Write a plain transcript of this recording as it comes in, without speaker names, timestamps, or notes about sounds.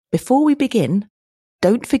Before we begin,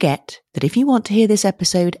 don't forget that if you want to hear this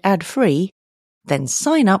episode ad-free, then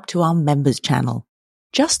sign up to our members channel.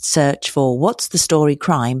 Just search for What's the Story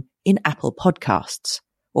Crime in Apple Podcasts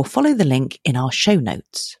or follow the link in our show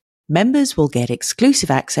notes. Members will get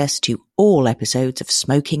exclusive access to all episodes of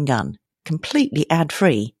Smoking Gun, completely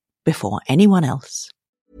ad-free, before anyone else.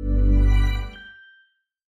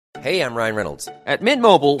 Hey, I'm Ryan Reynolds. At Mint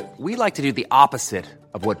Mobile, we like to do the opposite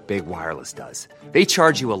of what Big Wireless does. They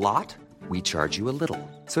charge you a lot, we charge you a little.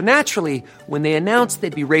 So naturally, when they announced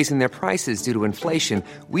they'd be raising their prices due to inflation,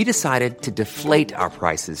 we decided to deflate our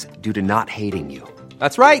prices due to not hating you.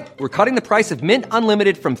 That's right. We're cutting the price of Mint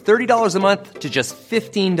Unlimited from $30 a month to just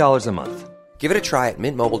 $15 a month. Give it a try at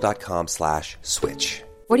mintmobile.com/switch.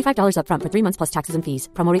 $45 up front for 3 months plus taxes and fees.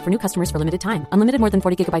 Promo rate for new customers for limited time. Unlimited more than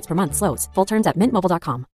 40 gigabytes per month. Slows full terms at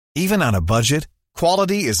mintmobile.com. Even on a budget,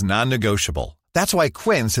 quality is non-negotiable. That's why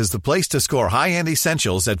Quince is the place to score high-end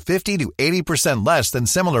essentials at 50 to 80% less than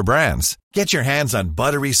similar brands. Get your hands on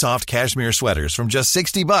buttery soft cashmere sweaters from just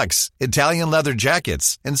 $60, Italian leather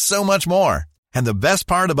jackets, and so much more. And the best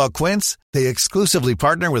part about Quince, they exclusively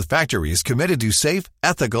partner with factories committed to safe,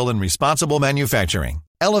 ethical, and responsible manufacturing.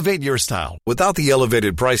 Elevate your style without the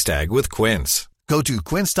elevated price tag with Quince. Go to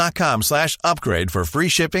quince.com/upgrade for free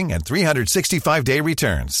shipping and 365-day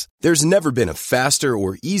returns. There's never been a faster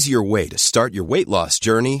or easier way to start your weight loss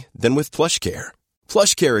journey than with PlushCare.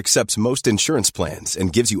 PlushCare accepts most insurance plans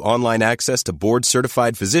and gives you online access to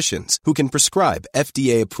board-certified physicians who can prescribe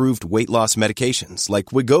FDA-approved weight loss medications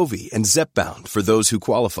like Wegovy and Zepbound for those who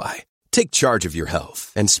qualify. Take charge of your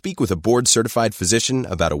health and speak with a board-certified physician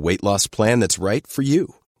about a weight loss plan that's right for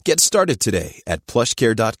you. Get started today at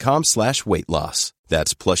plushcare.com/weight loss.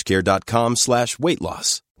 That's plushcare.com/weight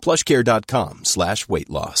loss. plushcare.com/weight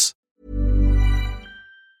loss.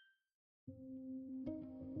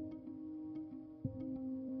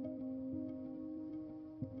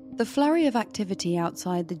 The flurry of activity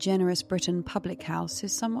outside the Generous Britain public house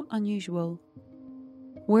is somewhat unusual.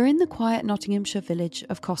 We're in the quiet Nottinghamshire village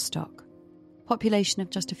of Costock, population of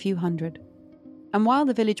just a few hundred. And while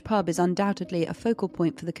the village pub is undoubtedly a focal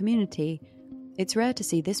point for the community, it's rare to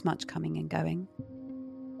see this much coming and going.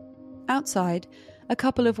 Outside, a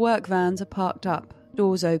couple of work vans are parked up,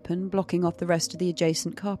 doors open, blocking off the rest of the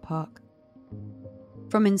adjacent car park.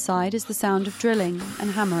 From inside is the sound of drilling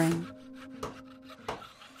and hammering.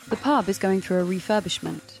 The pub is going through a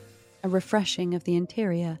refurbishment, a refreshing of the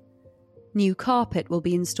interior. New carpet will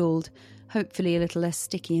be installed, hopefully a little less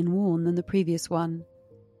sticky and worn than the previous one.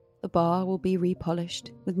 The bar will be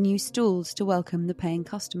repolished, with new stools to welcome the paying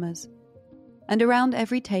customers. And around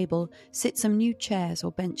every table sit some new chairs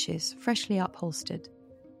or benches, freshly upholstered.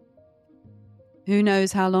 Who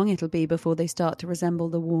knows how long it'll be before they start to resemble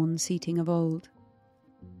the worn seating of old.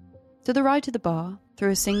 To the right of the bar,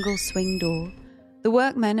 through a single swing door, the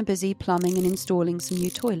workmen are busy plumbing and installing some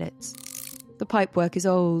new toilets. The pipework is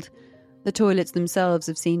old. The toilets themselves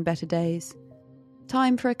have seen better days.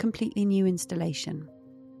 Time for a completely new installation.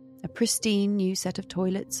 A pristine new set of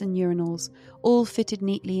toilets and urinals, all fitted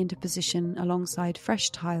neatly into position alongside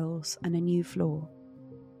fresh tiles and a new floor.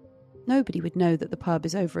 Nobody would know that the pub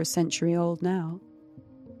is over a century old now.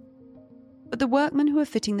 But the workmen who are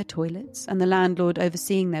fitting the toilets and the landlord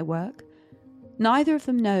overseeing their work, neither of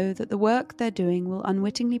them know that the work they're doing will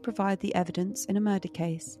unwittingly provide the evidence in a murder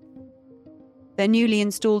case. Their newly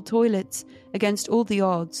installed toilets, against all the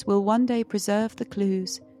odds, will one day preserve the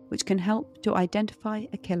clues which can help to identify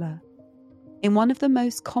a killer in one of the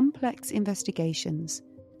most complex investigations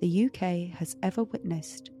the UK has ever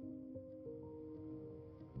witnessed.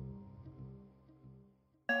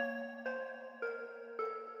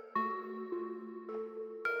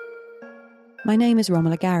 My name is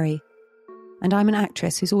Romola Gary, and I'm an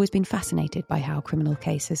actress who's always been fascinated by how criminal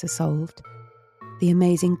cases are solved, the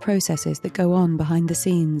amazing processes that go on behind the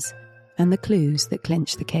scenes, and the clues that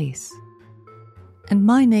clinch the case. And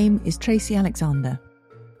my name is Tracy Alexander.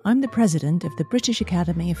 I'm the president of the British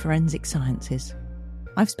Academy of Forensic Sciences.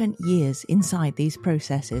 I've spent years inside these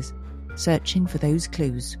processes, searching for those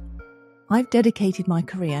clues. I've dedicated my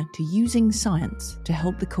career to using science to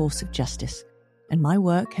help the course of justice, and my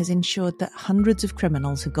work has ensured that hundreds of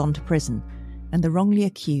criminals have gone to prison and the wrongly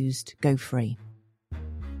accused go free.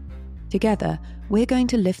 Together, we're going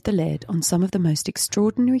to lift the lid on some of the most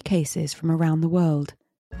extraordinary cases from around the world.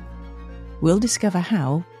 We'll discover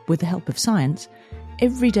how, with the help of science,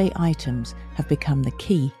 everyday items have become the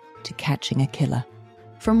key to catching a killer.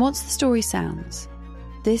 From What's the Story Sounds,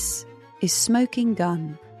 this is Smoking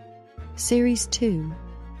Gun, Series 2,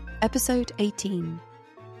 Episode 18,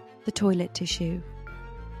 The Toilet Tissue.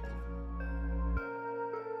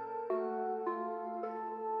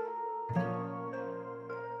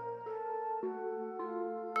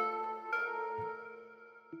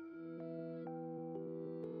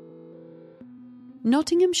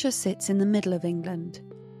 Nottinghamshire sits in the middle of England,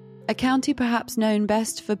 a county perhaps known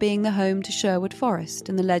best for being the home to Sherwood Forest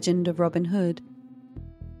and the legend of Robin Hood.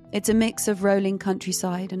 It's a mix of rolling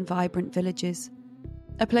countryside and vibrant villages,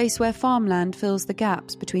 a place where farmland fills the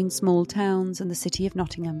gaps between small towns and the city of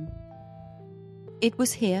Nottingham. It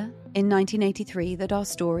was here, in 1983, that our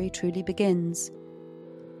story truly begins,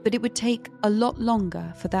 but it would take a lot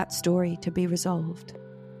longer for that story to be resolved.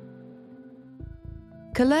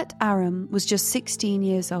 Colette Aram was just 16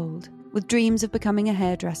 years old, with dreams of becoming a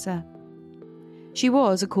hairdresser. She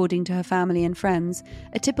was, according to her family and friends,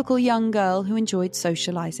 a typical young girl who enjoyed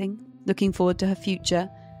socialising, looking forward to her future,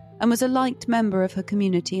 and was a liked member of her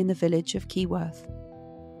community in the village of Keyworth.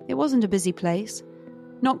 It wasn't a busy place,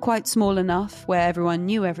 not quite small enough where everyone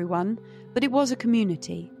knew everyone, but it was a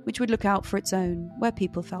community which would look out for its own, where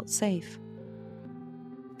people felt safe.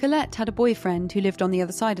 Colette had a boyfriend who lived on the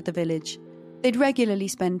other side of the village. They'd regularly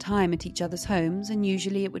spend time at each other's homes, and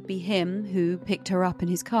usually it would be him who picked her up in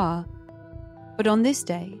his car. But on this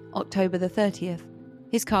day, October the 30th,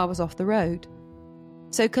 his car was off the road.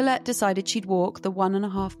 So Colette decided she'd walk the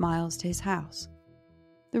 1.5 miles to his house.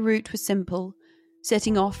 The route was simple,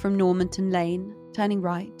 setting off from Normanton Lane, turning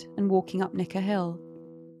right and walking up Nicker Hill.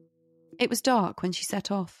 It was dark when she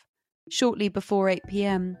set off, shortly before 8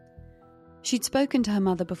 p.m. She'd spoken to her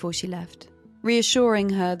mother before she left, reassuring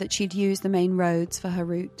her that she'd use the main roads for her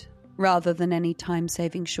route, rather than any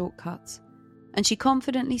time-saving shortcuts, and she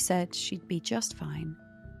confidently said she'd be just fine.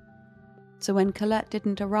 So when Colette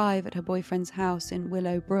didn't arrive at her boyfriend's house in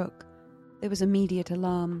Willow Brook, there was immediate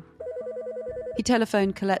alarm. He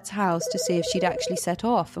telephoned Colette's house to see if she'd actually set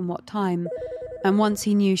off and what time, and once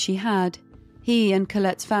he knew she had, he and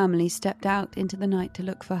Colette's family stepped out into the night to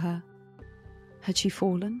look for her. Had she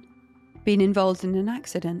fallen? Been involved in an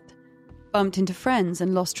accident? Bumped into friends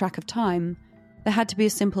and lost track of time? There had to be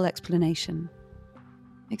a simple explanation.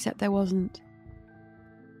 Except there wasn't.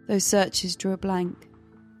 Those searches drew a blank.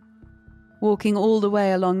 Walking all the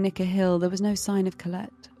way along Nicker Hill, there was no sign of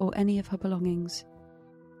Colette or any of her belongings.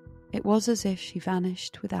 It was as if she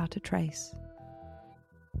vanished without a trace.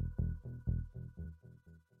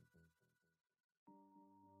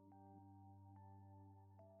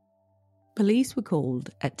 Police were called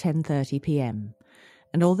at 10:30 p.m,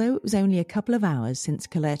 and although it was only a couple of hours since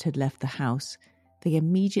Colette had left the house, they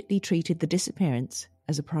immediately treated the disappearance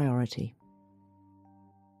as a priority.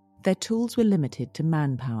 Their tools were limited to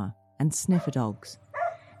manpower and sniffer dogs,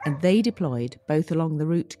 and they deployed both along the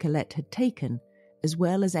route Colette had taken as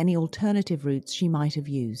well as any alternative routes she might have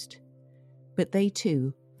used. But they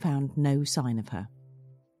too found no sign of her.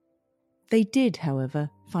 They did, however,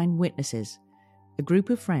 find witnesses, a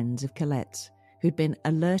group of friends of Colette's who'd been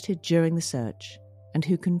alerted during the search and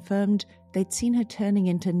who confirmed they'd seen her turning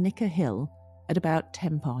into Nicker Hill at about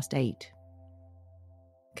 8:10.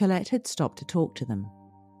 Colette had stopped to talk to them.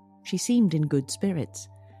 She seemed in good spirits.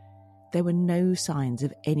 There were no signs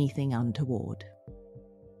of anything untoward.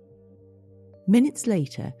 Minutes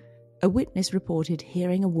later, a witness reported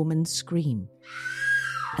hearing a woman scream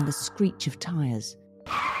and the screech of tyres,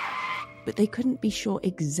 but they couldn't be sure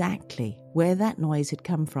exactly where that noise had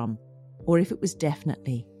come from or if it was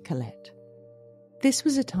definitely Colette. This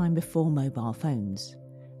was a time before mobile phones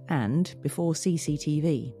and before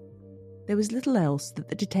CCTV. There was little else that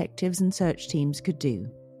the detectives and search teams could do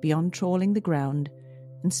beyond trawling the ground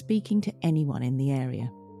and speaking to anyone in the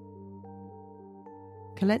area.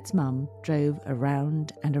 Colette's mum drove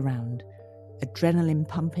around and around, adrenaline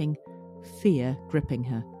pumping, fear gripping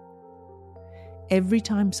her. Every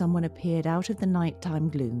time someone appeared out of the nighttime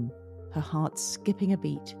gloom, her heart skipping a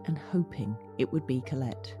beat and hoping it would be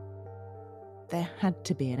Colette. There had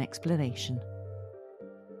to be an explanation.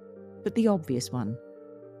 But the obvious one,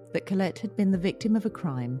 that Colette had been the victim of a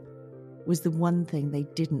crime, was the one thing they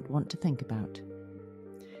didn't want to think about.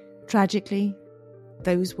 Tragically,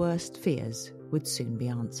 those worst fears would soon be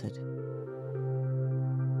answered.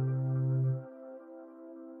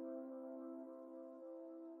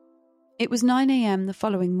 It was 9 a.m. the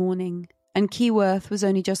following morning, and Keyworth was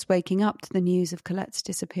only just waking up to the news of Colette's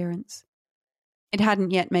disappearance. It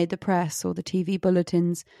hadn't yet made the press or the TV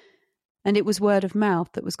bulletins, and it was word of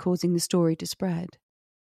mouth that was causing the story to spread.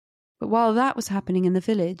 But while that was happening in the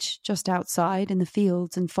village, just outside in the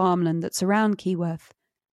fields and farmland that surround Keyworth,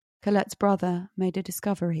 Colette's brother made a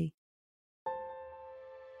discovery.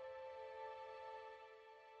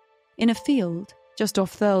 In a field, just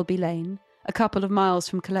off Thirlby Lane, a couple of miles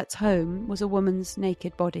from Colette's home, was a woman's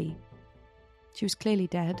naked body. She was clearly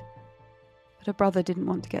dead, but her brother didn't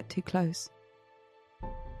want to get too close.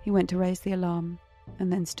 He went to raise the alarm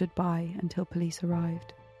and then stood by until police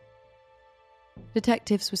arrived.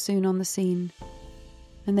 Detectives were soon on the scene,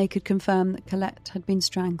 and they could confirm that Colette had been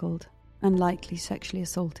strangled and likely sexually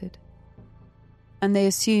assaulted. And they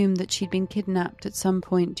assumed that she'd been kidnapped at some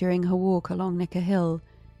point during her walk along Nicker Hill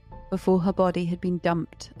before her body had been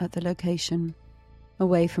dumped at the location,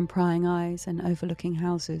 away from prying eyes and overlooking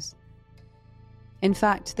houses. In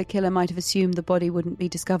fact, the killer might have assumed the body wouldn't be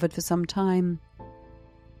discovered for some time.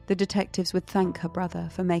 The detectives would thank her brother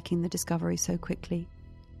for making the discovery so quickly.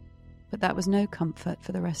 But that was no comfort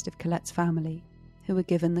for the rest of Colette's family, who were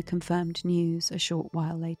given the confirmed news a short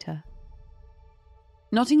while later.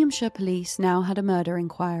 Nottinghamshire police now had a murder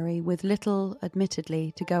inquiry with little,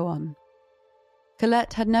 admittedly, to go on.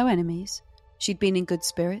 Colette had no enemies, she'd been in good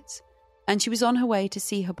spirits, and she was on her way to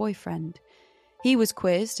see her boyfriend. He was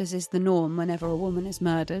quizzed, as is the norm whenever a woman is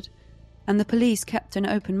murdered, and the police kept an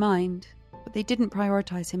open mind, but they didn't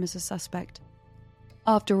prioritise him as a suspect.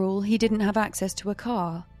 After all, he didn't have access to a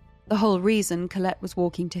car, the whole reason Colette was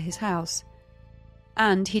walking to his house.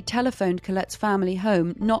 And he'd telephoned Colette's family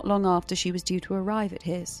home not long after she was due to arrive at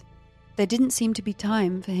his. There didn't seem to be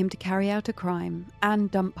time for him to carry out a crime and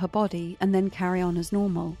dump her body and then carry on as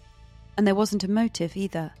normal. And there wasn't a motive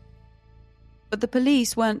either. But the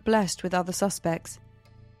police weren't blessed with other suspects.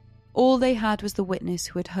 All they had was the witness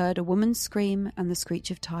who had heard a woman's scream and the screech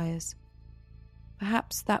of tyres.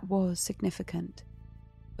 Perhaps that was significant,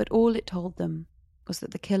 but all it told them was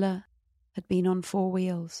that the killer had been on 4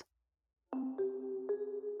 wheels.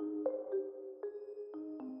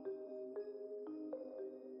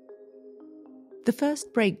 The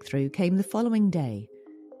first breakthrough came the following day,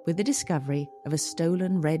 with the discovery of a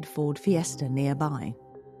stolen red Ford Fiesta nearby.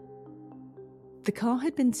 The car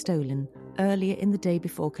had been stolen earlier in the day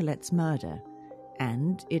before Colette's murder,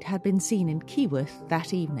 and it had been seen in Keyworth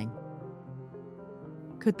that evening.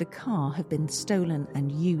 Could the car have been stolen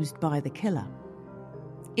and used by the killer?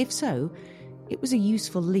 If so, it was a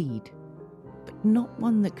useful lead, but not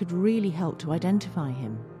one that could really help to identify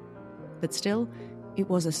him. But still, it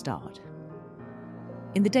was a start.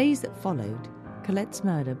 In the days that followed, Colette's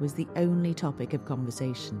murder was the only topic of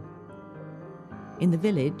conversation. In the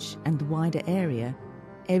village and the wider area,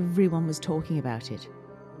 everyone was talking about it,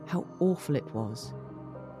 how awful it was.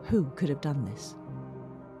 Who could have done this?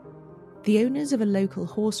 The owners of a local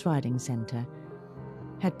horse riding centre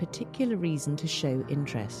had particular reason to show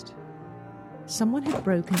interest. Someone had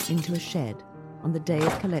broken into a shed on the day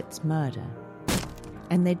of Colette's murder,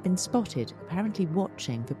 and they'd been spotted apparently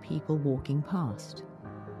watching for people walking past.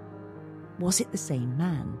 Was it the same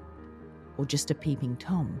man, or just a peeping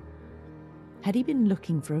Tom? Had he been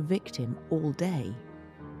looking for a victim all day?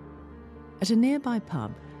 At a nearby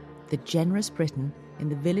pub, the Generous Britain in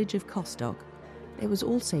the village of Costock, there was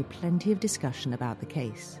also plenty of discussion about the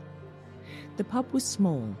case. The pub was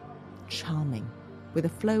small, charming, with a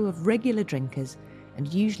flow of regular drinkers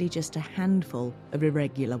and usually just a handful of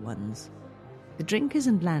irregular ones. The drinkers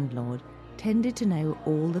and landlord tended to know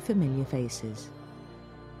all the familiar faces.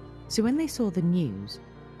 So when they saw the news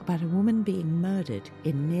about a woman being murdered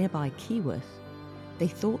in nearby Keyworth, they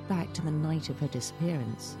thought back to the night of her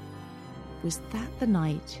disappearance. Was that the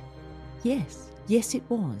night? Yes, it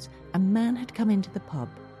was. A man had come into the pub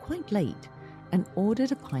quite late and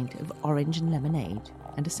ordered a pint of orange and lemonade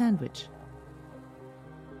and a sandwich.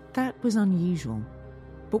 That was unusual,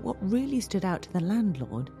 but what really stood out to the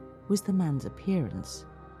landlord was the man's appearance.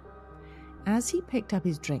 As he picked up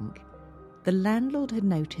his drink, the landlord had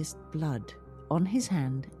noticed blood on his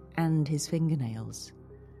hand and his fingernails.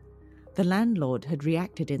 The landlord had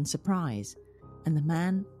reacted in surprise, and the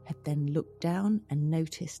man had then looked down and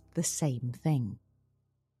noticed the same thing,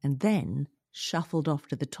 and then shuffled off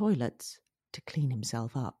to the toilets to clean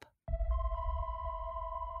himself up.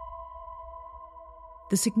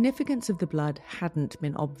 The significance of the blood hadn't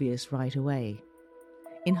been obvious right away.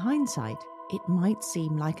 In hindsight, it might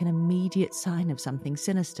seem like an immediate sign of something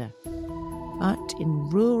sinister. But in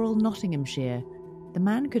rural Nottinghamshire, the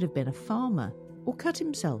man could have been a farmer or cut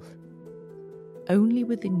himself. Only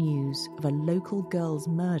with the news of a local girl's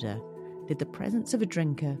murder did the presence of a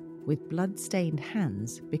drinker with blood-stained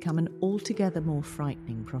hands become an altogether more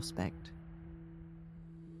frightening prospect.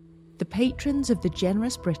 The patrons of the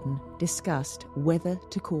Generous Britain discussed whether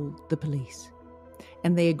to call the police,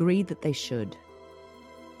 and they agreed that they should.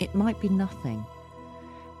 It might be nothing,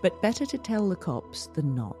 but better to tell the cops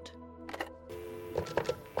than not.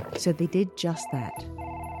 So they did just that,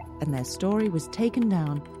 and their story was taken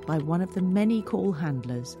down by one of the many call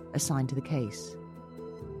handlers assigned to the case.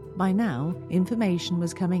 By now, information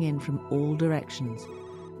was coming in from all directions,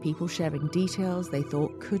 people sharing details they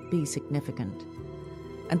thought could be significant.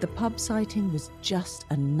 And the pub sighting was just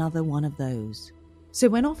another one of those. So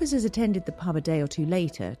when officers attended the pub a day or two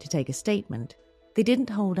later to take a statement, They didn't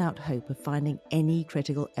hold out hope of finding any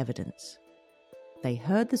critical evidence. They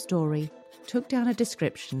heard the story, took down a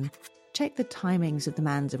description, checked the timings of the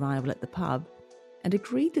man's arrival at the pub, and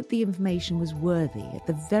agreed that the information was worthy, at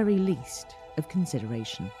the very least, of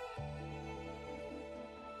consideration.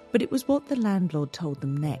 But it was what the landlord told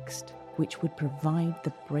them next which would provide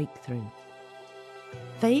the breakthrough.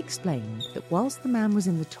 They explained that whilst the man was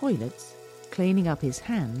in the toilets, cleaning up his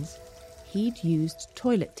hands, he'd used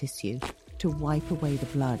toilet tissue to wipe away the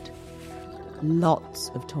blood. Lots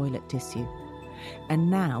of toilet tissue.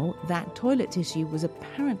 And now that toilet tissue was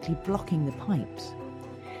apparently blocking the pipes.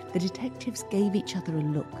 The detectives gave each other a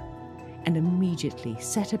look and immediately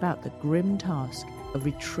set about the grim task of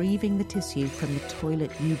retrieving the tissue from the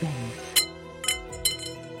toilet U-bend.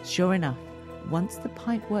 Sure enough, once the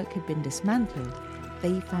pipework had been dismantled,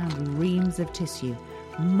 they found reams of tissue,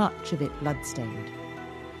 much of it blood-stained.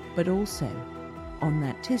 But also, on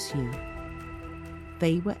that tissue,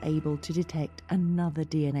 they were able to detect another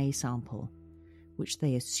DNA sample, which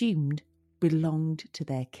they assumed belonged to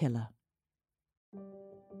their killer.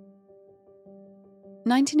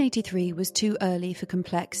 1983 was too early for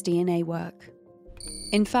complex DNA work.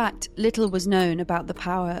 In fact, little was known about the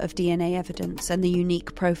power of DNA evidence and the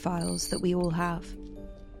unique profiles that we all have.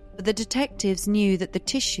 But the detectives knew that the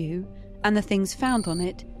tissue and the things found on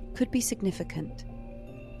it could be significant.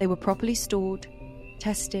 They were properly stored,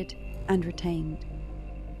 tested, and retained.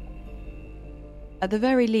 At the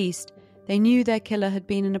very least, they knew their killer had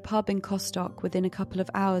been in a pub in Costock within a couple of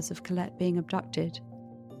hours of Colette being abducted,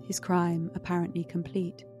 his crime apparently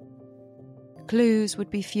complete. Clues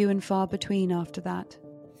would be few and far between after that.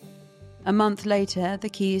 A month later, the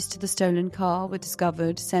keys to the stolen car were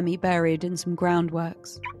discovered semi-buried in some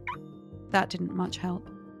groundworks. That didn't much help.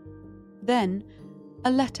 Then,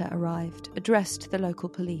 a letter arrived addressed to the local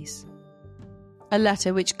police. A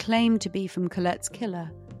letter which claimed to be from Colette's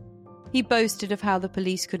killer. He boasted of how the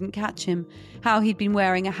police couldn't catch him, how he'd been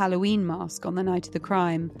wearing a Halloween mask on the night of the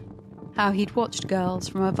crime, how he'd watched girls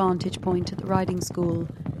from a vantage point at the riding school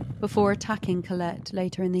before attacking Colette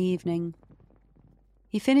later in the evening.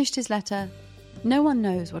 He finished his letter, "No one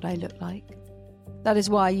knows what I look like. That is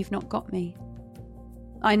why you've not got me.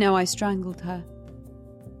 I know I strangled her.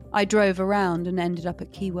 I drove around and ended up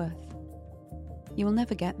at Keyworth. You will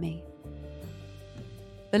never get me."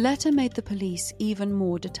 The letter made the police even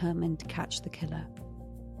more determined to catch the killer.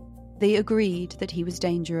 They agreed that he was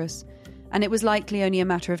dangerous, and it was likely only a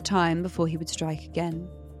matter of time before he would strike again.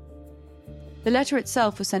 The letter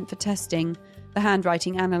itself was sent for testing, the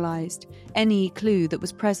handwriting analysed. Any clue that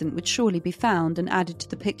was present would surely be found and added to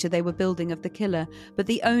the picture they were building of the killer, but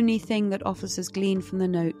the only thing that officers gleaned from the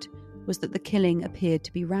note was that the killing appeared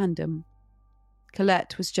to be random.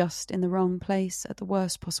 Colette was just in the wrong place at the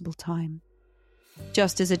worst possible time.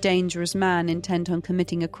 Just as a dangerous man intent on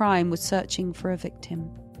committing a crime was searching for a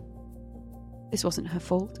victim. This wasn't her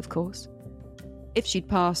fault, of course. If she'd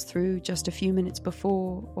passed through just a few minutes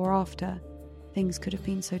before or after, things could have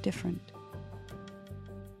been so different.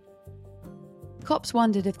 Cops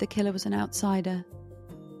wondered if the killer was an outsider.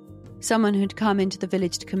 Someone who'd come into the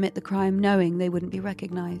village to commit the crime knowing they wouldn't be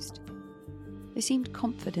recognised. They seemed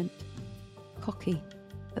confident, cocky,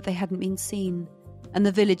 that they hadn't been seen, and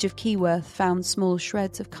the village of Keyworth found small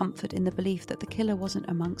shreds of comfort in the belief that the killer wasn't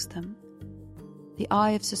amongst them. The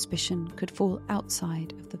eye of suspicion could fall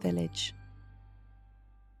outside of the village.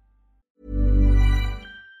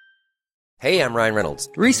 Hey, I'm Ryan Reynolds.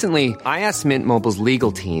 Recently, I asked Mint Mobile's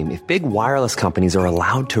legal team if big wireless companies are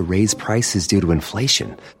allowed to raise prices due to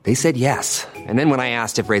inflation. They said yes. And then when I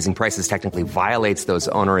asked if raising prices technically violates those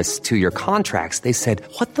onerous 2-year contracts, they said,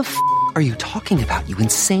 "What the f*** are you talking about, you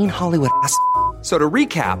insane Hollywood ass?" So to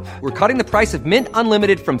recap, we're cutting the price of Mint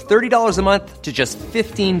Unlimited from $30 a month to just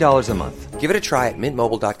 $15 a month. Give it a try at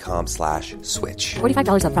mintmobile.com/switch.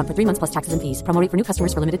 $45 up front for 3 months plus taxes and fees. Promo rate for new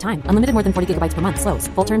customers for limited time. Unlimited more than 40 gigabytes per month. Slows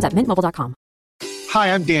full terms at mintmobile.com.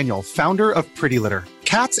 Hi, I'm Daniel, founder of Pretty Litter.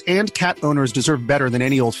 Cats and cat owners deserve better than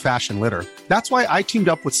any old-fashioned litter. That's why I teamed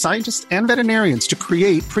up with scientists and veterinarians to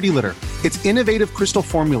create Pretty Litter. Its innovative crystal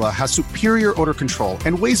formula has superior odor control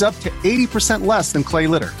and weighs up to 80% less than clay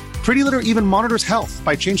litter. Pretty Litter even monitors health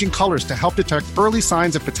by changing colors to help detect early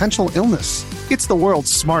signs of potential illness. It's the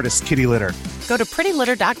world's smartest kitty litter. Go to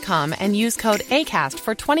prettylitter.com and use code ACAST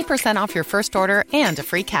for 20% off your first order and a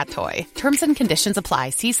free cat toy. Terms and conditions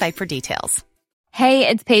apply. See site for details. Hey,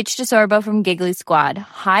 it's Paige DeSorbo from Giggly Squad.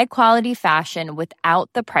 High quality fashion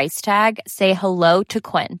without the price tag. Say hello to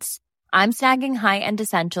Quince. I'm snagging high-end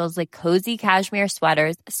essentials like cozy cashmere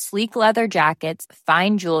sweaters, sleek leather jackets,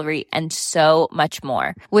 fine jewelry, and so much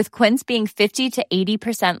more. With Quince being 50 to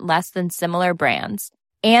 80% less than similar brands.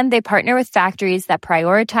 And they partner with factories that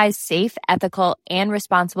prioritize safe, ethical, and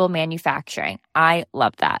responsible manufacturing. I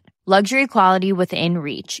love that. Luxury quality within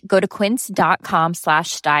reach. Go to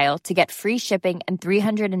quince.com/style to get free shipping and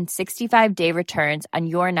 365-day returns on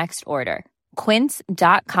your next order.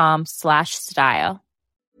 Quince.com/style.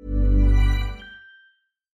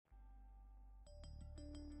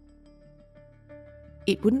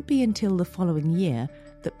 It wouldn't be until the following year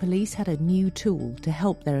that police had a new tool to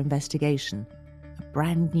help their investigation. A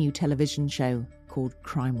brand new television show called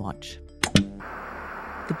Crime Watch.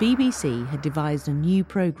 The BBC had devised a new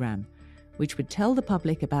programme which would tell the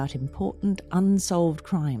public about important unsolved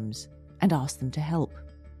crimes and ask them to help.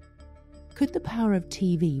 Could the power of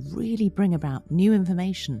TV really bring about new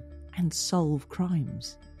information and solve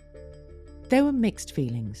crimes? There were mixed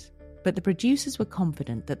feelings, but the producers were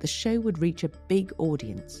confident that the show would reach a big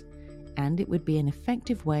audience and it would be an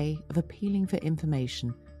effective way of appealing for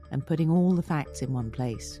information and putting all the facts in one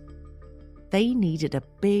place. They needed a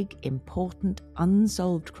big, important,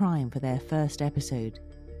 unsolved crime for their first episode,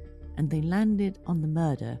 and they landed on the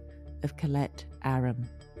murder of Colette Aram.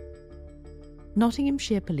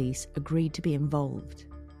 Nottinghamshire police agreed to be involved,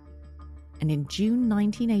 and in June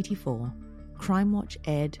 1984, Crime Watch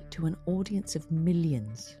aired to an audience of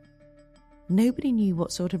millions. Nobody knew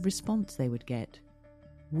what sort of response they would get.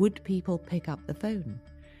 Would people pick up the phone?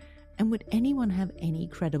 And would anyone have any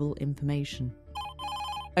credible information?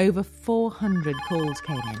 Over 400 calls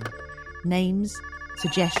came in. Names,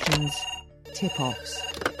 suggestions, tip-offs.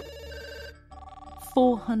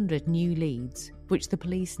 400 new leads, which the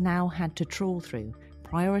police now had to trawl through,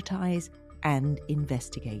 prioritise and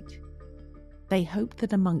investigate. They hoped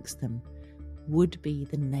that amongst them would be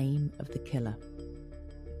the name of the killer.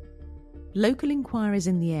 Local inquiries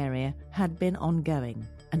in the area had been ongoing,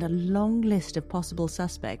 and a long list of possible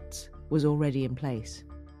suspects was already in place.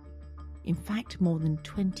 In fact, more than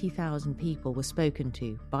 20,000 people were spoken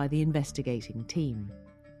to by the investigating team.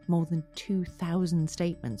 More than 2,000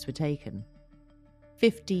 statements were taken.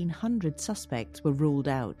 1,500 suspects were ruled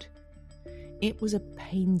out. It was a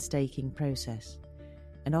painstaking process,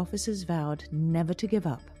 and officers vowed never to give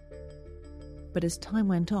up. But as time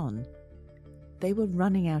went on, they were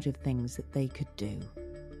running out of things that they could do.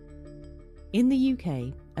 In the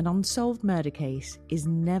UK, an unsolved murder case is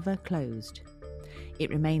never closed. It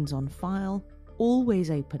remains on file, always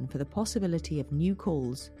open for the possibility of new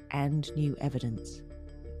calls and new evidence.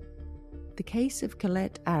 The case of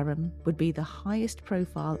Colette Aram would be the highest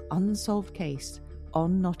profile unsolved case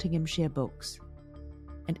on Nottinghamshire books.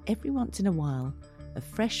 And every once in a while, a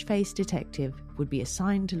fresh-faced detective would be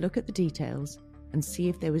assigned to look at the details and see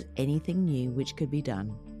if there was anything new which could be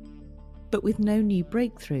done. But with no new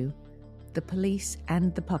breakthrough, the police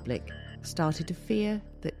and the public started to fear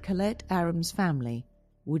that Colette Aram's family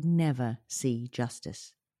would never see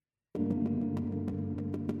justice.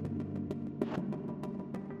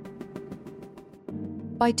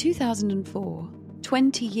 By 2004,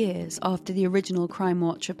 20 years after the original Crime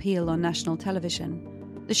Watch appeal on national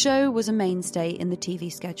television, the show was a mainstay in the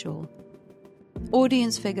TV schedule.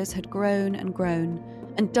 Audience figures had grown,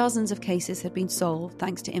 and dozens of cases had been solved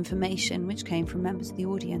thanks to information which came from members of the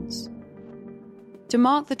audience. To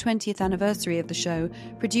mark the 20th anniversary of the show,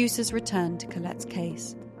 producers returned to Colette's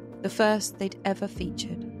case, the first they'd ever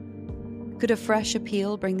featured. Could a fresh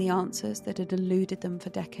appeal bring the answers that had eluded them for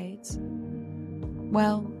decades?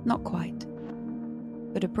 Well, not quite.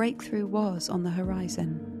 But a breakthrough was on the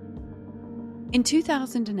horizon. In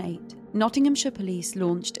 2008, Nottinghamshire Police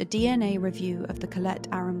launched a DNA review of the Colette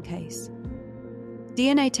Aram case.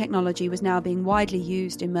 DNA technology was now being widely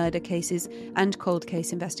used in murder cases and cold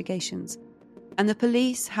case investigations, and the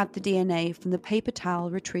police had the DNA from the paper towel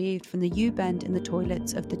retrieved from the U-bend in the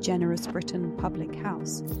toilets of the Generous Britain public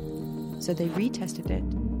house. So they retested it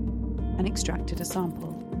and extracted a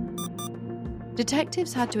sample.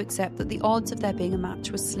 Detectives had to accept that the odds of there being a match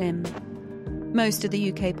were slim. Most of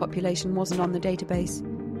the UK population wasn't on the database.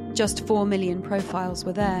 Just 4 million profiles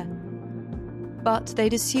were there. But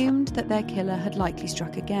they'd assumed that their killer had likely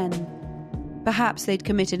struck again. Perhaps they'd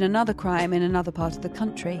committed another crime in another part of the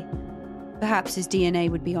country. Perhaps his DNA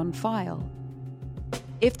would be on file.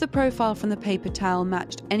 If the profile from the paper towel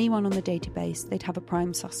matched anyone on the database, they'd have a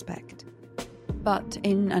prime suspect. But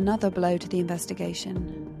in another blow to the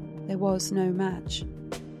investigation, there was no match.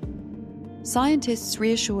 Scientists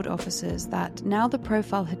reassured officers that now the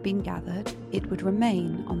profile had been gathered, it would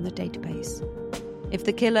remain on the database. If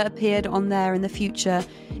the killer appeared on there in the future,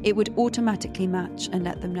 it would automatically match and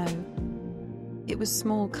let them know. It was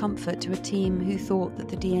small comfort to a team who thought that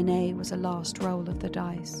the DNA was a last roll of the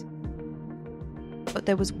dice. But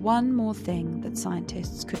there was one more thing that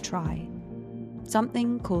scientists could try.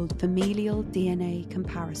 something called familial DNA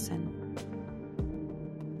comparison.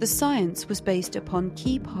 The science was based upon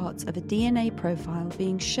key parts of a DNA profile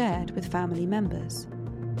being shared with family members.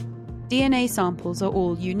 DNA samples are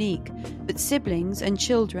all unique, but siblings and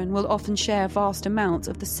children will often share vast amounts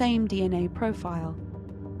of the same DNA profile.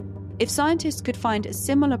 If scientists could find a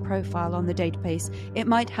similar profile on the database, it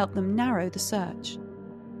might help them narrow the search.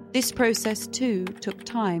 This process, too, took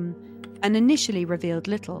time and initially revealed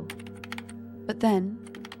little. But then,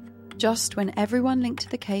 just when everyone linked to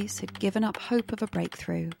the case had given up hope of a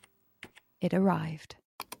breakthrough, it arrived.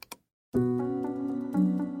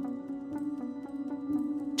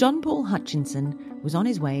 John Paul Hutchinson was on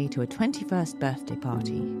his way to a 21st birthday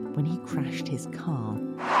party when he crashed his car.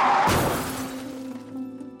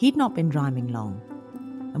 He'd not been driving long,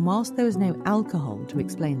 and whilst there was no alcohol to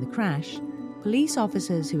explain the crash, police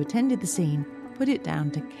officers who attended the scene put it down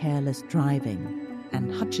to careless driving,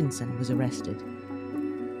 and Hutchinson was arrested.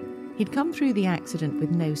 He'd come through the accident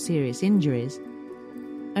with no serious injuries,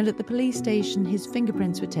 and at the police station his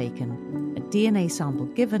fingerprints were taken, a DNA sample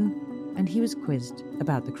given, and he was quizzed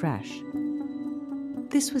about the crash.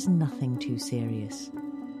 This was nothing too serious.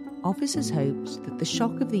 Officers hoped that the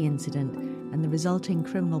shock of the incident and the resulting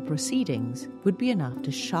criminal proceedings would be enough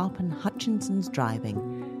to sharpen Hutchinson's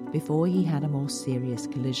driving before he had a more serious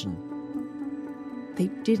collision. They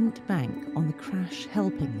didn't bank on the crash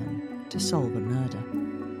helping them to solve a murder.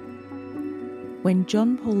 When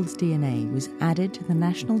John Paul's DNA was added to the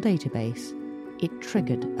national database, it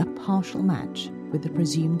triggered a partial match with the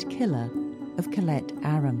presumed killer of Colette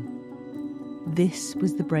Aram. This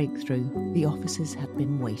was the breakthrough the officers had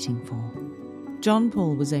been waiting for. John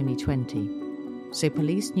Paul was only 20, so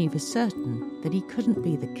police knew for certain that he couldn't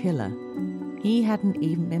be the killer. He hadn't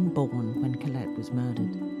even been born when Colette was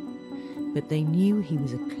murdered. But they knew he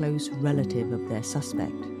was a close relative of their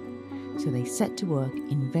suspect, so they set to work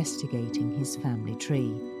investigating his family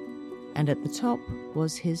tree. And at the top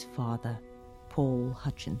was his father, Paul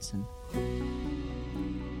Hutchinson.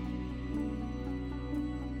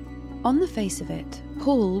 On the face of it,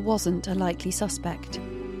 Paul wasn't a likely suspect.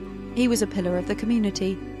 He was a pillar of the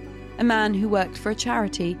community, a man who worked for a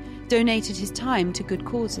charity, donated his time to good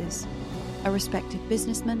causes, a respected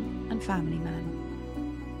businessman and family man.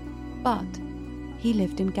 But he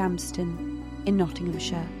lived in Gamston, in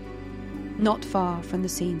Nottinghamshire, not far from the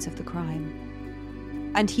scenes of the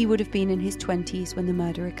crime. And he would have been in his 20s when the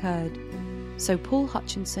murder occurred, so Paul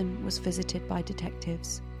Hutchinson was visited by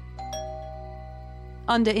detectives.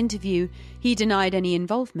 Under interview, he denied any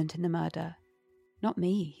involvement in the murder. "Not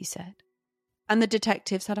me," he said. And the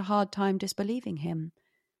detectives had a hard time disbelieving him.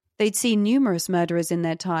 They'd seen numerous murderers in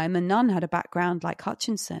their time, and none had a background like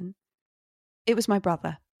Hutchinson. "It was my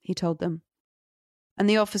brother," he told them. And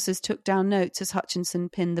the officers took down notes as Hutchinson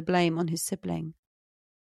pinned the blame on his sibling.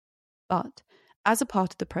 But, as a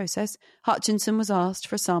part of the process, Hutchinson was asked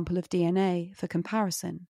for a sample of DNA for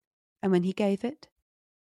comparison. And when he gave it,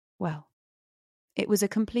 well, it was a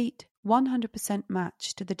complete 100%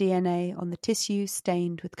 match to the DNA on the tissue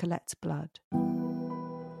stained with Colette's blood.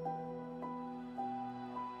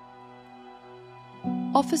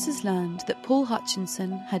 Officers learned that Paul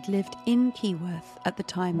Hutchinson had lived in Keyworth at the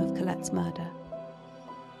time of Colette's murder.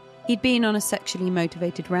 He'd been on a sexually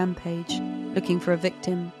motivated rampage, looking for a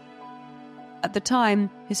victim. At the time,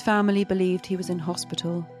 his family believed he was in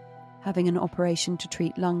hospital, having an operation to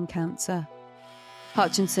treat lung cancer.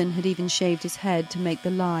 Hutchinson had even shaved his head to make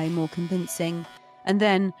the lie more convincing, and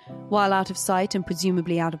then, while out of sight and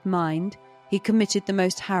presumably out of mind, he committed the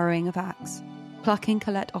most harrowing of acts, plucking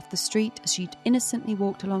Colette off the street as she'd innocently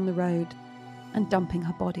walked along the road and dumping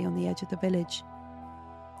her body on the edge of the village.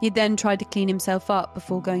 He then tried to clean himself up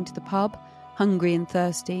before going to the pub, hungry and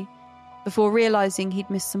thirsty, before realising he'd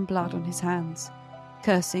missed some blood on his hands,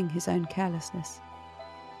 cursing his own carelessness.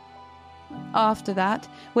 After that,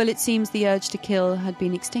 well, it seems the urge to kill had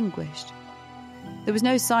been extinguished. There was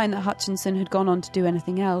no sign that Hutchinson had gone on to do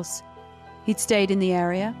anything else. He'd stayed in the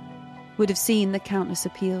area, would have seen the countless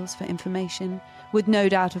appeals for information, would no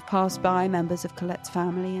doubt have passed by members of Colette's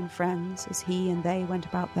family and friends as he and they went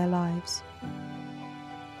about their lives.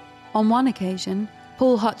 On one occasion,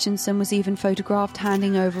 Paul Hutchinson was even photographed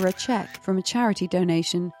handing over a cheque from a charity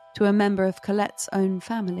donation to a member of Colette's own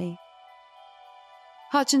family.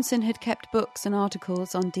 Hutchinson had kept books and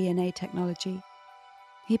articles on DNA technology.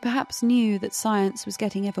 He perhaps knew that science was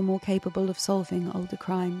getting ever more capable of solving older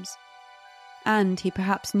crimes. And he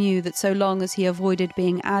perhaps knew that so long as he avoided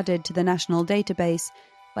being added to the national database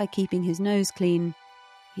by keeping his nose clean,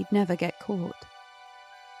 he'd never get caught.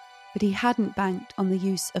 But he hadn't banked on the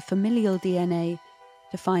use of familial DNA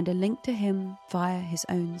to find a link to him via his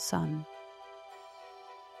own son.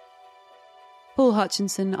 Paul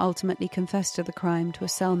Hutchinson ultimately confessed to the crime to a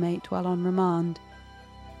cellmate while on remand,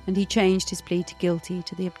 and he changed his plea to guilty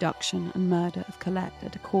to the abduction and murder of Colette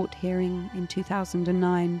at a court hearing in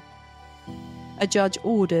 2009. A judge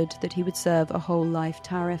ordered that he would serve a whole life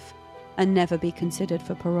tariff and never be considered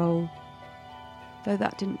for parole, though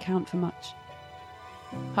that didn't count for much.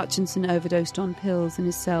 Hutchinson overdosed on pills in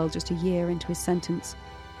his cell just a year into his sentence,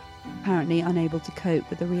 apparently unable to cope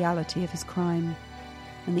with the reality of his crime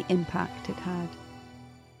and the impact it had.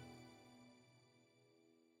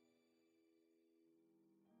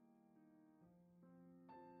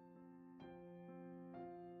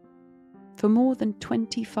 For more than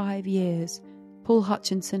 25 years, Paul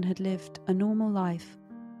Hutchinson had lived a normal life,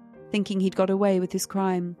 thinking he'd got away with his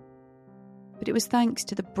crime. But it was thanks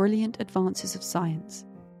to the brilliant advances of science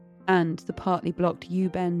and the partly blocked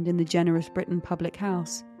U-bend in the generous Britain public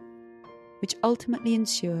house, which ultimately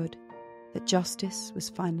ensured that justice was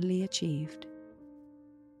finally achieved.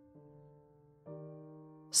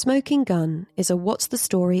 Smoking Gun is a What's the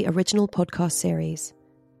Story original podcast series.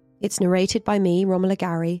 It's narrated by me, Romola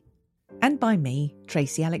Gary, and by me,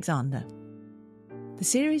 Tracy Alexander. The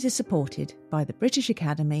series is supported by the British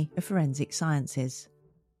Academy of Forensic Sciences.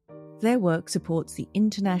 Their work supports the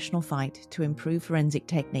international fight to improve forensic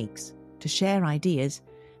techniques, to share ideas,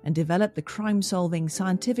 and develop the crime-solving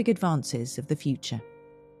scientific advances of the future.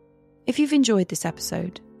 If you've enjoyed this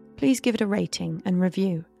episode, please give it a rating and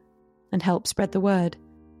review, and help spread the word.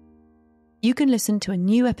 You can listen to a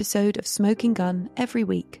new episode of Smoking Gun every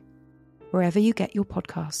week, wherever you get your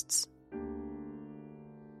podcasts.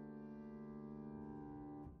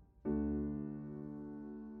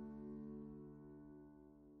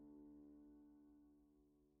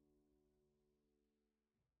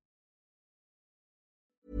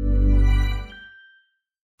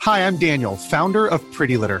 Hi, I'm Daniel, founder of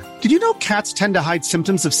Pretty Litter. Did you know cats tend to hide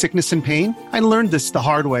symptoms of sickness and pain? I learned this the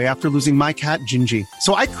hard way after losing my cat, Gingy.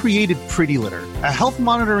 So I created Pretty Litter, a health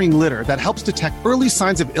monitoring litter that helps detect early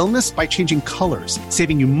signs of illness by changing colors,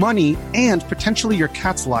 saving you money and potentially your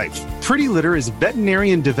cat's life. Pretty Litter is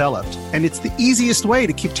veterinarian developed, and it's the easiest way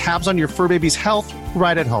to keep tabs on your fur baby's health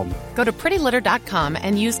right at home. Go to prettylitter.com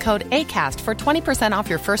and use code ACAST for 20% off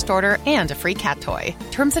your first order and a free cat toy.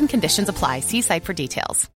 Terms and conditions apply. See site for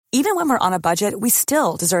details. Even when we're on a budget, we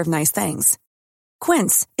still deserve nice things.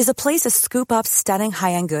 Quince is a place to scoop up stunning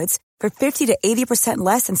high-end goods for 50 to 80%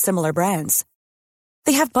 less than similar brands.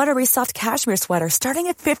 They have buttery soft cashmere sweaters starting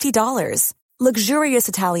at $50, luxurious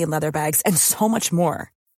Italian leather bags, and so much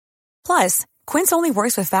more. Plus, Quince only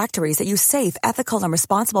works with factories that use safe, ethical, and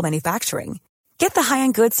responsible manufacturing. Get the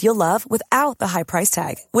high-end goods you'll love without the high price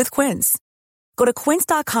tag with Quince. Go to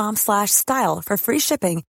quince.com/style for free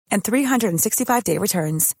shipping and 365-day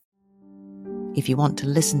returns. If you want to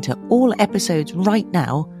listen to all episodes right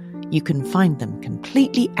now, you can find them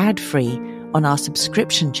completely ad-free on our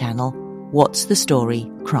subscription channel, What's the Story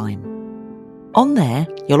Crime. On there,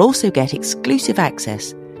 you'll also get exclusive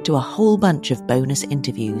access to a whole bunch of bonus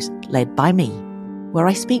interviews led by me, where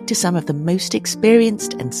I speak to some of the most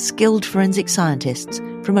experienced and skilled forensic scientists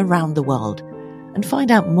from around the world and find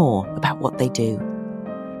out more about what they do.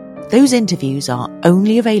 Those interviews are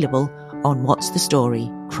only available on What's the Story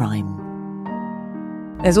Crime.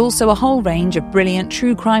 There's also a whole range of brilliant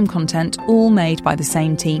true crime content, all made by the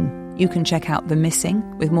same team. You can check out The Missing,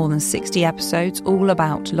 with more than 60 episodes all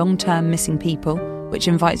about long-term missing people, which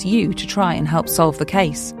invites you to try and help solve the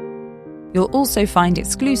case. You'll also find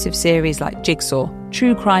exclusive series like Jigsaw,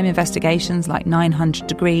 true crime investigations like 900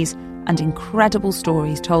 Degrees, and incredible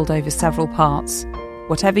stories told over several parts.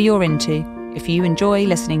 Whatever you're into, if you enjoy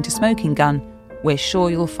listening to Smoking Gun, we're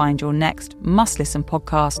sure you'll find your next must-listen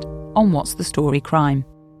podcast on What's the Story Crime.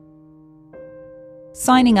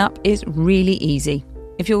 Signing up is really easy.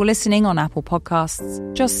 If you're listening on Apple Podcasts,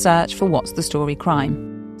 just search for What's the Story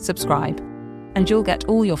Crime, subscribe, and you'll get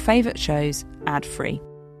all your favourite shows ad-free.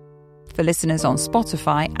 For listeners on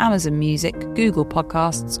Spotify, Amazon Music, Google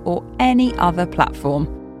Podcasts, or any other platform,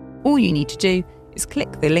 all you need to do is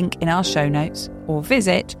click the link in our show notes or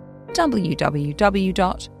visit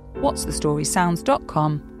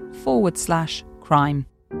www.whatsthestorysounds.com/crime.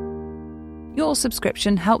 Your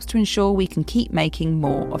subscription helps to ensure we can keep making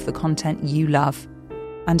more of the content you love,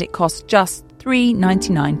 and it costs just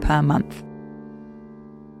 $3.99 per month.